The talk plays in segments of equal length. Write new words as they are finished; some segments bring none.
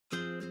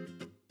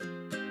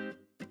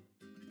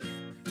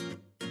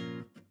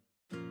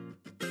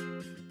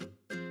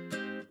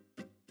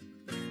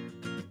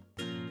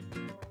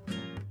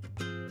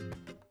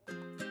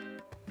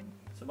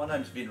My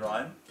name's Vin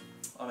Ryan.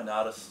 I'm an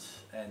artist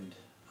and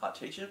art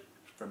teacher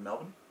from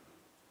Melbourne.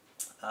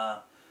 And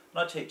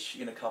I teach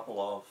in a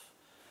couple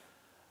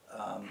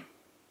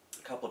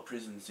of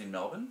prisons in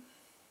Melbourne,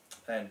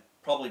 and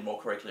probably more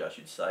correctly I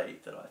should say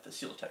that I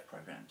facilitate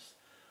programs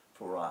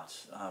for art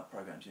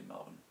programs in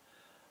Melbourne.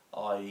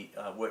 I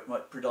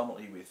work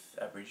predominantly with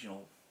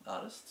Aboriginal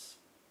artists,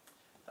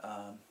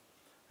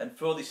 and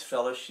for this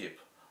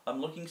fellowship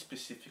I'm looking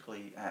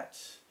specifically at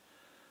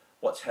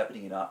what's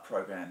happening in art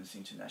programs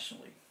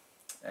internationally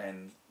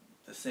and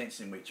the sense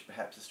in which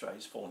perhaps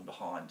Australia's fallen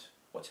behind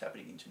what's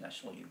happening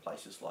internationally in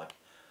places like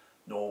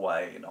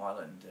Norway and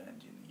Ireland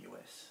and in the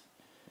US.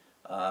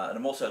 And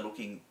I'm also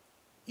looking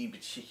in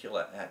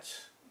particular at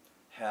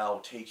how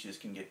teachers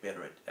can get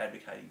better at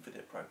advocating for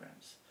their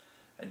programs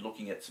and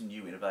looking at some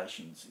new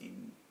innovations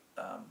in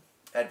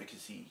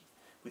advocacy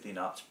within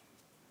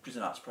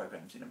prison arts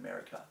programs in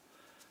America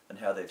and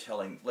how they're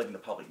letting the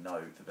public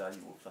know the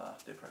value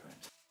of their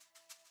programs.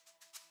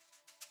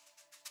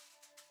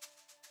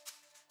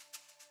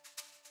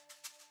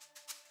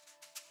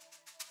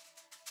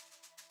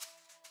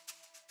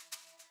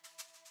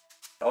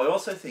 I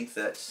also think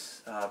that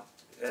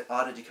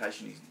art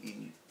education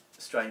in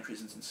Australian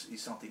prisons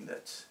is something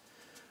that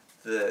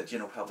the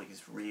general public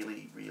is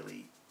really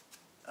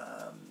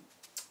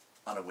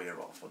unaware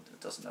of or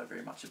doesn't know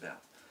very much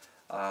about.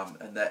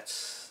 And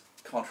that's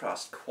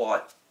contrasts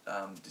quite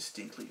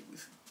distinctly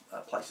with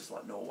places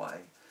like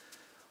Norway,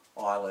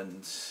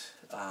 Ireland,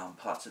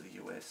 parts of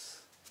the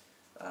US.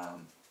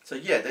 So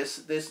yeah,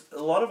 there's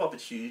a lot of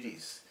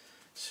opportunities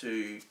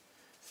to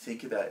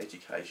think about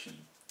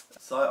education.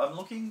 So I'm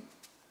looking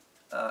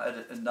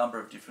at a number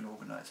of different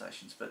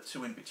organisations, but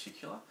two in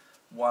particular.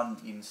 One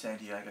in San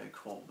Diego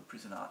called the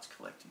Prison Arts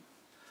Collective.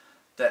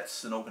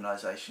 That's an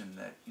organisation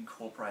that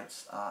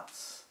incorporates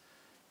arts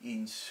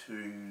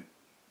into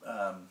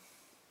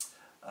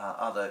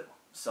other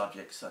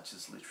subjects such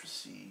as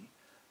literacy,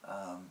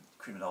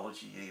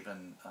 criminology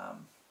even,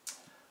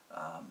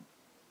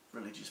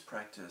 religious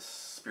practice,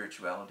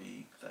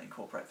 spirituality. They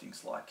incorporate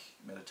things like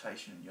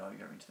meditation and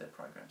yoga into their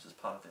programs as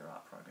part of their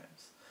art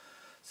programs.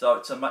 So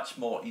it's a much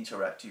more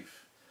interactive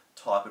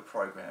type of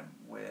program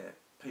where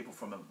people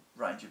from a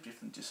range of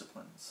different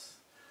disciplines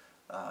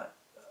are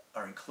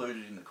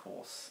included in the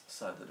course,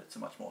 so that it's a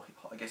much more,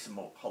 I guess, a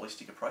more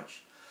holistic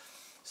approach.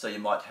 So you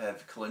might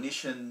have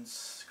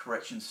clinicians,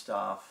 correction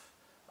staff,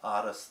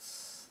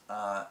 artists,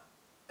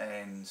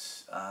 and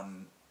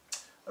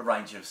a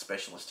range of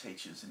specialist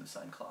teachers in the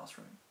same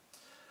classroom.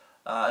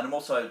 And I'm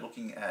also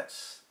looking at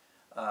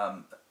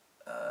a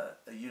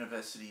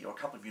university or a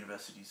couple of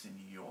universities in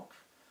New York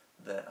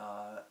that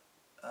are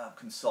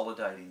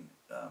consolidating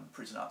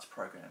prison arts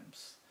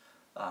programs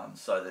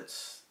so that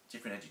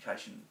different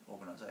education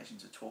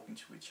organisations are talking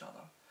to each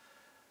other.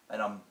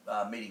 And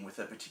I'm meeting with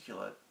a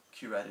particular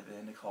curator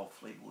there, Nicole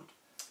Fleetwood,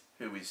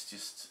 who has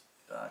just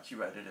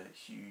curated a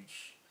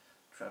huge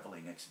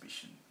travelling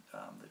exhibition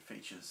that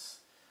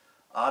features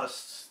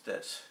artists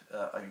that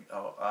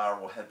are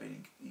or have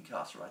been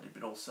incarcerated,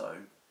 but also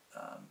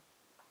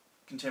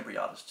contemporary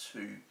artists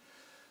who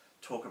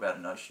talk about a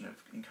notion of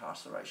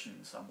incarceration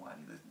in some way.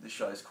 The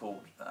show is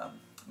called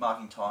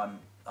Marking Time,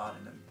 Art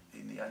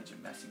in the Age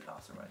of Mass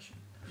Incarceration.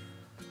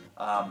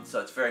 So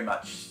it's very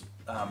much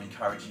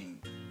encouraging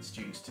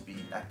students to be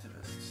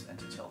activists and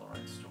to tell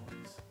their own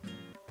stories.